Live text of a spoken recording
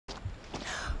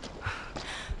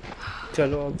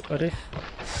चलो अब, अरे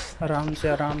आराम से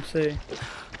आराम से।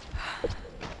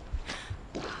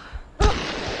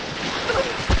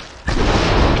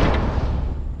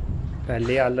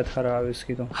 पहले हालत खराब है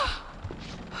इसकी तो।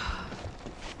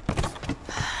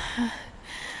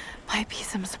 Might be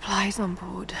some supplies on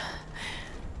board.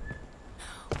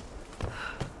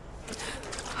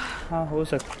 हाँ हो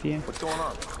सकती है। What's going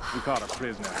on? We caught a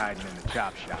prisoner hiding in the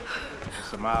chop shop. The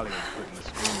Somalians putting the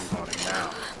screws on him now.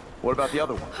 What about the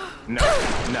other one? No,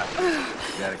 nothing.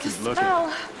 Gotta keep looking.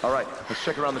 All right, let's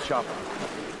check around the chopper.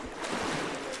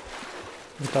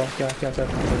 बताओ क्या क्या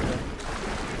करना पड़ता है।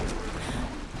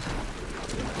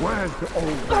 Where's the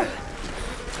old man?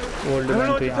 Old man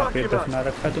तो यहाँ पे दफना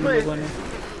रखा तुम लोगों ने।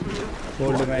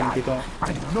 ओल्ड मैन की तो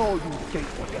I know you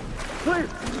capable.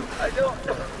 Please, I don't.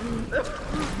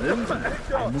 Remember,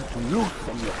 I need to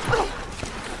loosen you.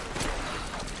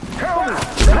 Help me!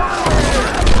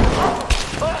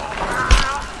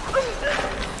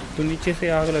 तू नीचे से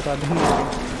आग लगा दूंगा।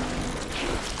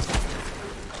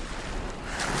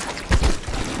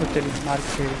 चल मार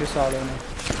खेल के सालों ने।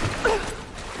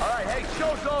 All right, hey,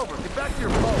 show's over. Get back to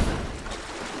your boat.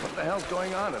 What the hell's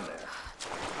going on in there?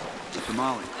 The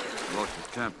Somali lost his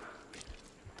temper.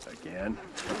 Again?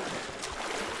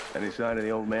 Any sign of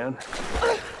the old man?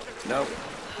 Nope.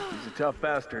 He's a tough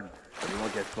bastard, but he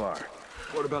won't get far.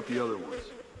 What about the other ones?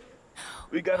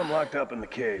 We got him locked up in the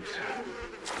caves.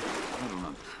 I don't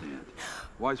understand.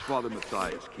 Why is Father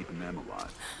Matthias keeping them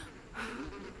alive?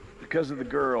 Because of the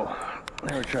girl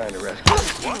they were trying to rescue.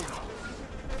 What?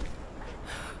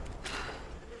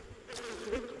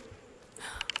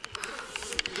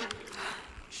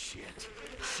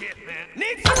 Shit, man.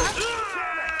 Need some...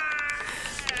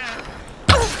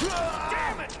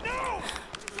 Damn it, no!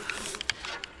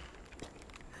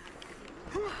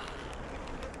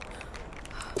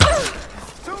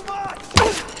 Too much!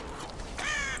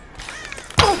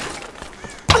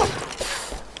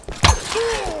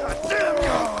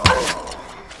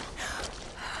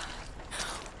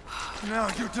 Now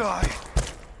you die.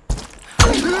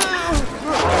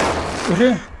 अरे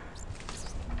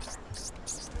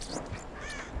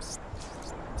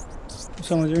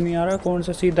समझ में नहीं आ रहा कौन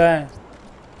सा सीधा है।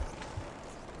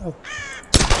 अब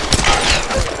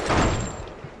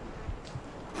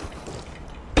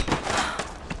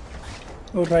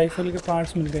और राइफल के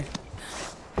पार्ट्स मिल गए।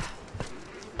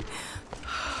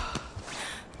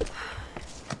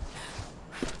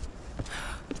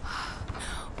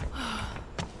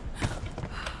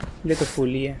 ये तो फुल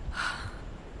ही है।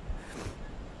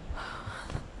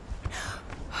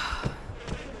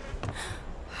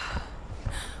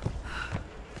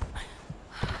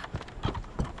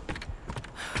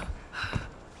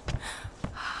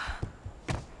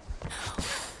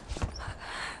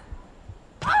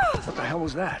 What the hell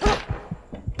was that?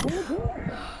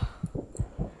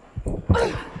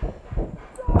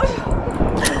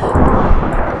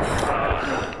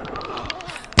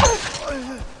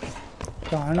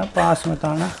 ताना पास में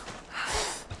ताना।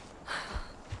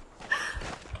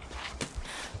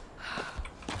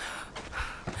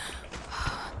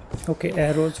 ओके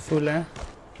एरोज फुल है।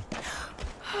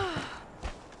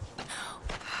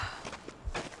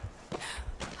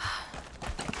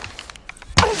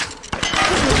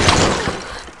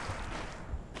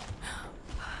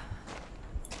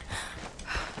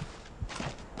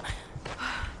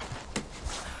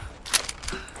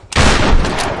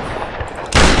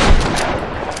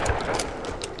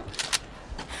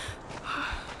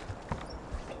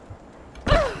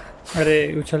 अरे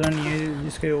उछला नहीं है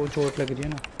जिसके वो चोट लग रही है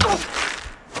ना।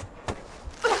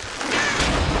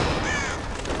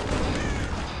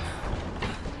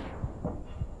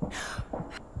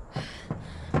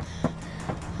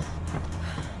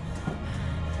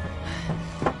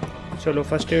 चलो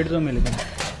फर्स्ट एड तो मिल गया।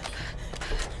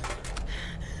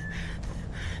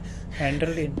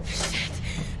 Handle in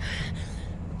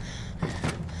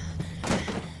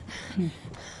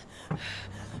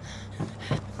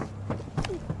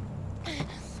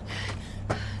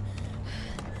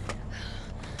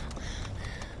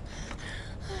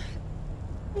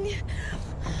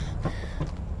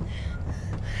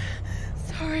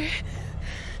Sorry.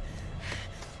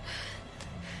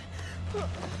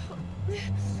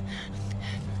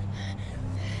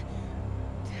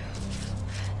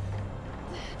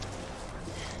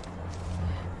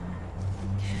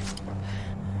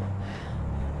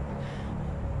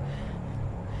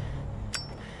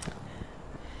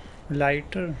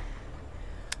 लाइटर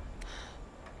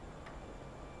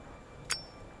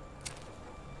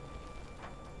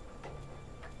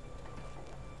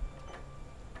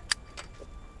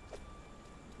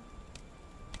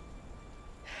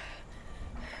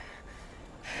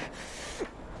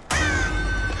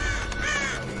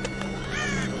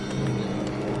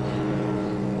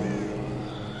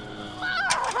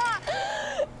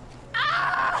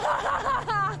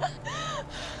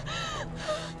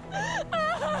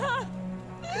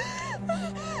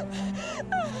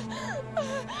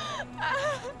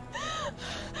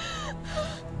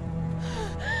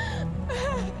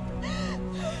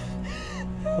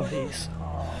भाई साहब।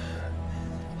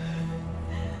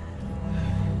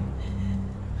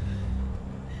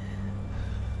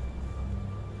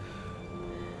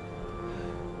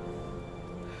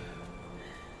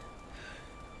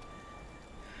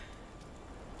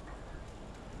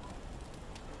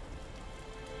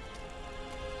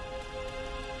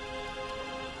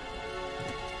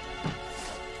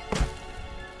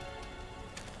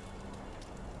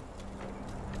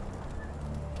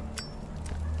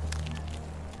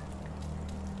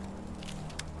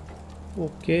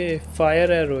 ओके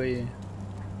फायर एरो है ये।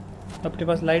 अपने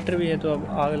पास लाइटर भी है तो अब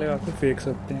आग लगा के फेंक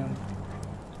सकते हैं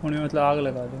हम। उन्हें मतलब आग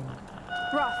लगा दो।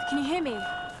 Roth, can you hear me?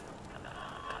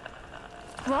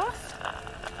 Roth?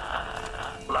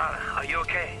 Lara, are you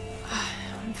okay?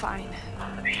 I'm fine.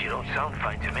 You don't sound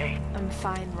fine to me. I'm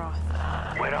fine, Roth.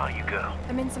 Where are you, girl?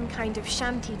 I'm in some kind of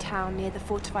shanty town near the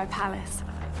fortified palace.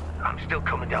 I'm still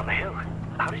coming down the hill.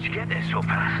 How did you get there so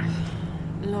fast?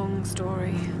 Long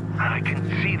story. I can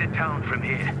see the town from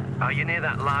here. Are you near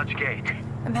that large gate?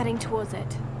 I'm heading towards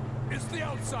it. It's the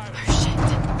outside. Oh, shit.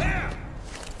 There!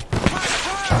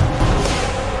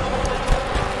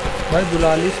 भाई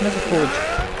बुला ली इसने तो खोज।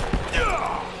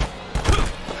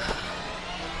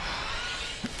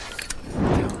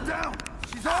 Down!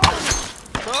 She's on!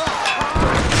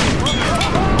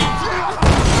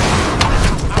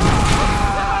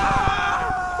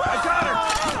 I got her!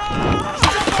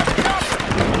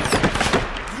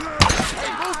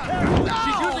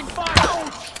 She's using fire!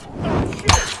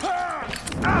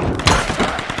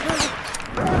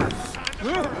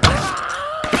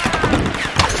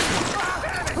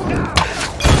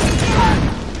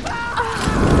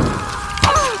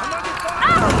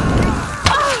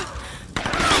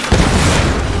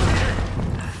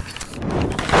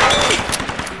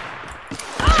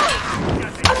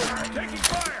 Taking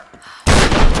fire!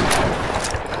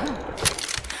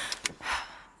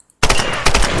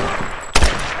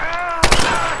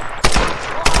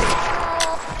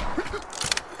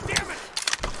 Damn it!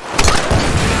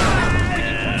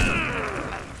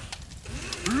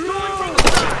 Going from the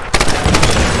side!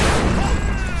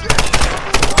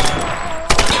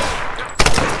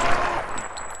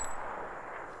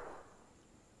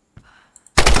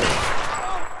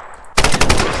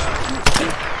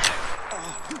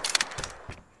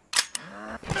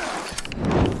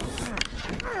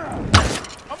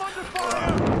 I'm under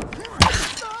fire!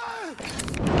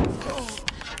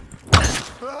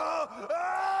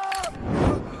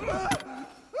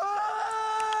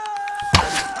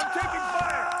 I'm taking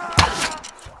fire!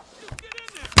 Get in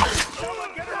there!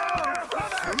 Someone get her out there!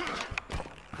 Brother!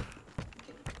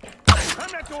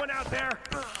 I'm not going out there!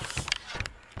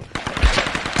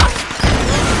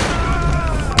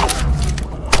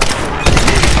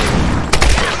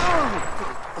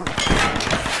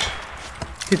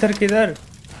 किधर किधर?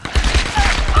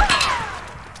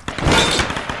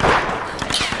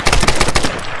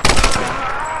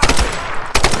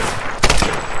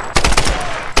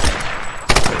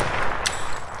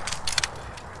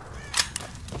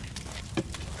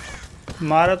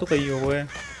 मारा तो कहीं हो गए।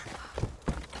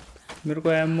 मेरे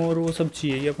को ammo और वो सब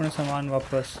चाहिए, ये अपना सामान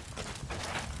वापस।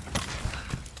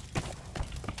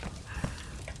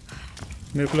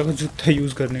 मेरे को लगा जूता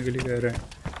यूज करने के लिए कह रहे हैं।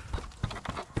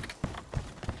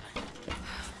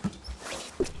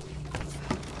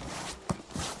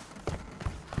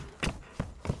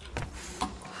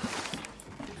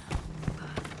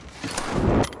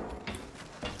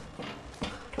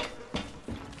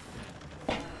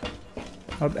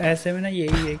 अब ऐसे में ना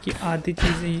यही है कि आधी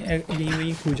चीज़ें यहीं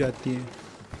वहीं खो जाती हैं।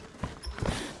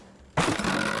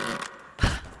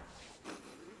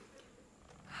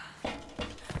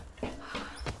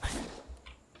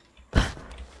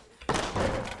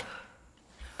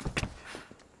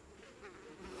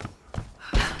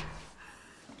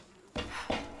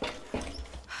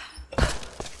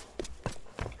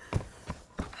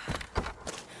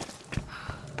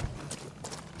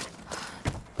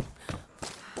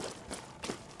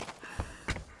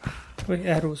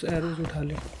 एरोस एरोस उठा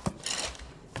ले।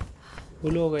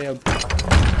 फुल हो गए अब।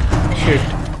 Shit.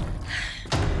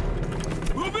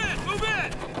 Move in! Move in!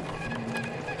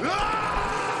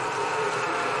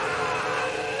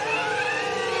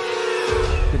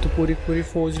 ये तो पूरी पूरी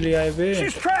फौज ले आए वे।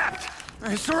 She's trapped!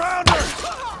 They surround her!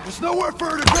 There's nowhere for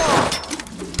her to go!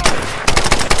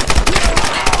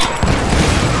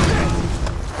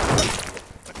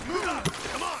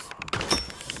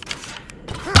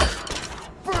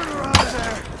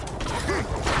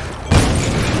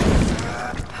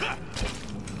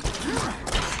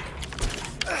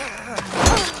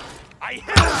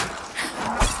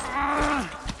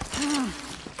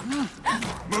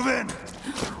 Move in!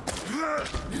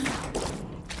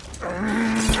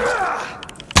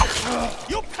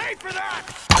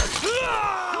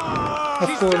 Of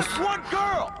course. Just one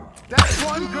girl. That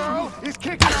one girl is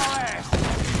kicking our ass.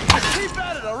 Just keep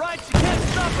at it, all right? She can't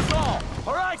stop us all.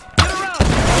 All right, get around.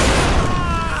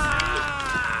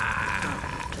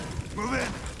 Move in.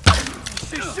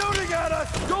 She's shooting at us.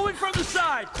 Going from the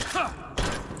side.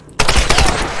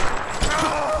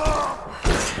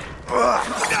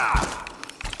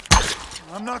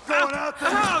 I'm not going out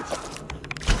there.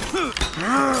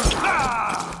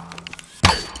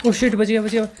 Oh shit, बच गया.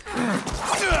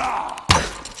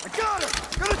 I got her.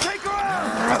 Gonna take her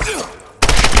out.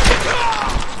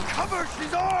 Cover.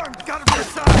 She's armed. Got her to the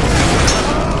side.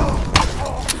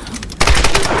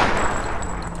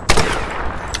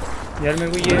 यार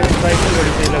मेरे को ये rifle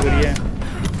बड़ी सही लग रही है.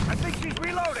 I think she's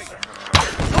reloading.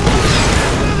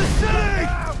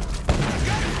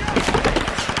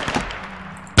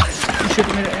 Shit,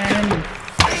 मेरे एम.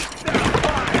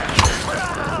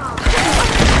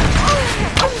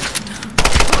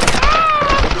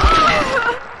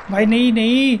 भाई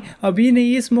नहीं, अभी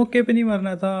नहीं, इस मौके पे नहीं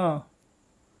मरना था.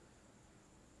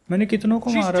 मैंने कितनों को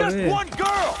मारा बे.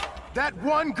 That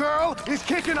one girl is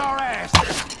kicking our ass.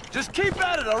 Just keep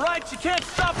at it, all right? She can't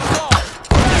stop us all.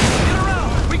 Get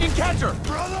around. We can catch her.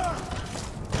 Brother.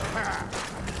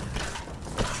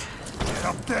 Get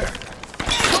up there.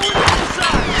 Go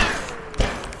inside.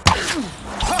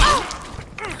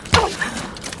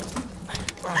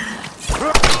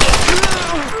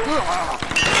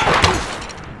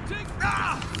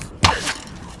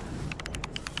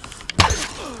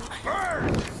 Bird,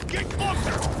 get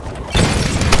closer.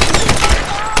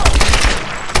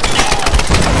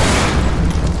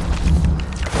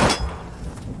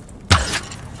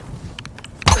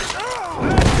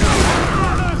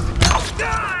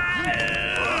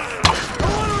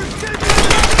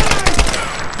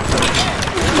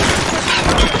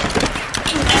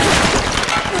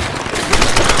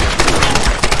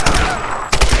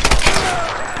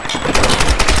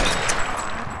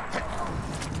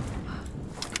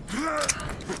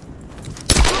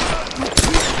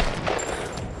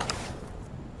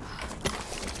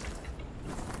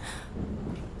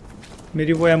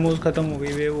 मेरी वो एमोज खत्म हो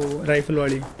गई वे, वो rifle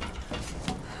वाली.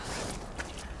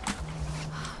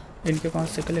 इनके पास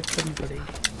से collect करनी पड़ेगी.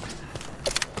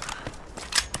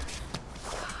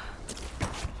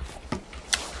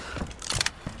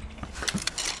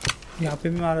 यहाँ पे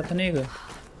भी मारा था नहीं.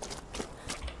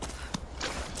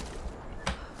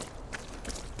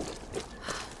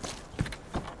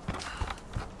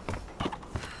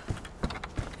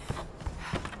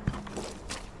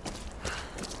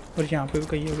 और यहाँ पे भी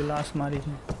कहीं गिलास मारी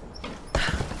थी.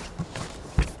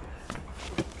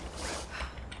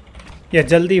 या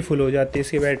जल्दी फुल हो जाती है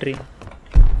इसकी बैटरी.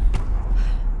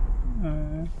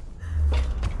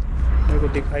 मेरे को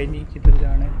दिखाई नहीं किधर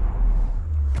जाना है,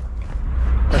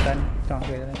 पता नहीं कहाँ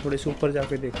गए हैं. थोड़े से ऊपर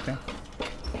जाके देखते हैं.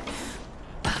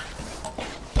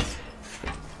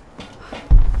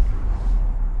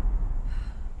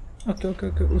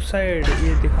 ओके उस साइड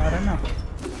ये दिखा रहा है ना.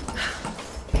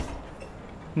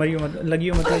 मरियो मत,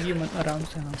 लगियो मत, आराम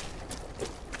से. हाँ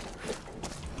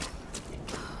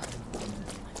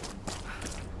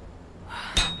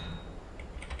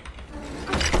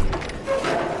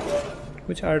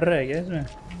कुछ ऑर्डर है क्या इसमें?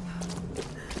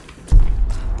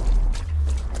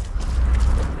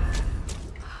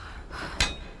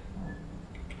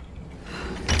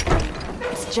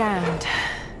 It's jammed.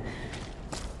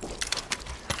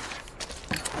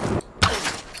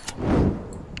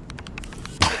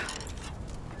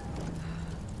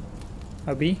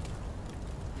 अभी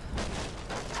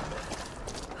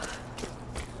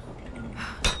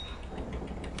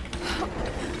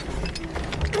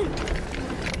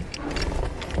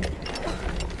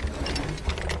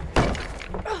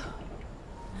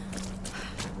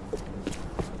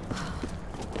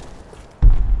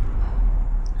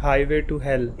हाईवे टू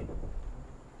हेल.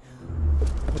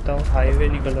 बताओ, हाईवे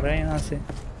निकल रहा है यहाँ से.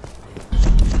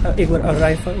 एक बार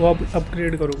राइफल वो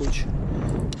अपग्रेड करो कुछ.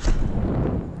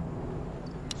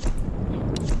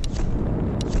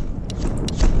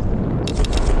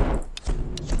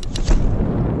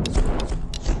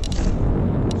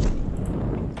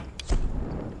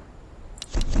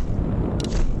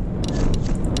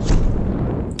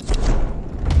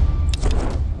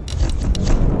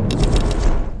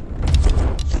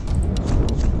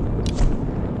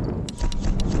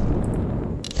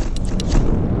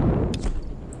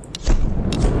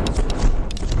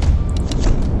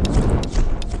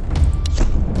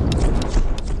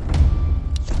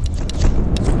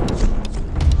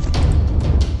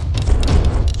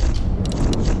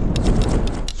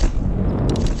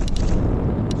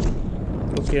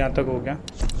 यहाँ तक हो गया.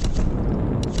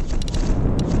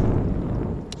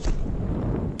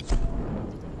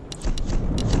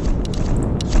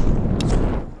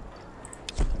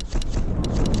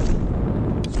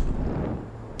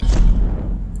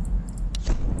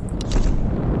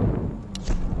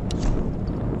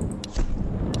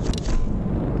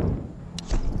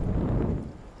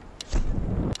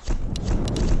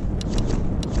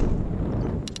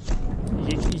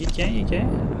 ठीक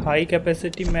है, हाई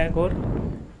कैपेसिटी मैग और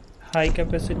हाई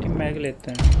कैपेसिटी मैग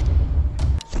लेते हैं।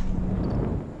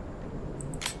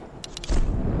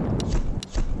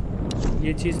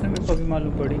 ये चीज़ ना मेरे को अभी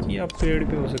मालूम पड़ी कि अपग्रेड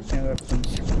भी हो सकते हैं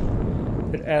वेपन्स।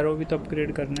 फिर एरो भी तो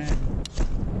अपग्रेड करना है।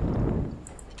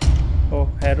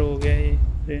 ओह एरो हो गया ये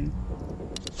रेन।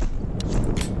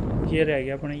 ये रह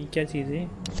गया अपना, ये क्या चीज़ है?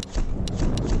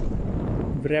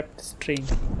 Wrapped string.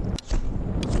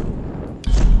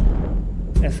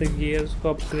 ऐसे गियर्स को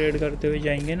अपग्रेड करते हुए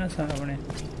जाएंगे ना अपने,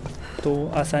 तो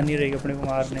आसानी रहेगी अपने को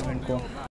मारने में इनको।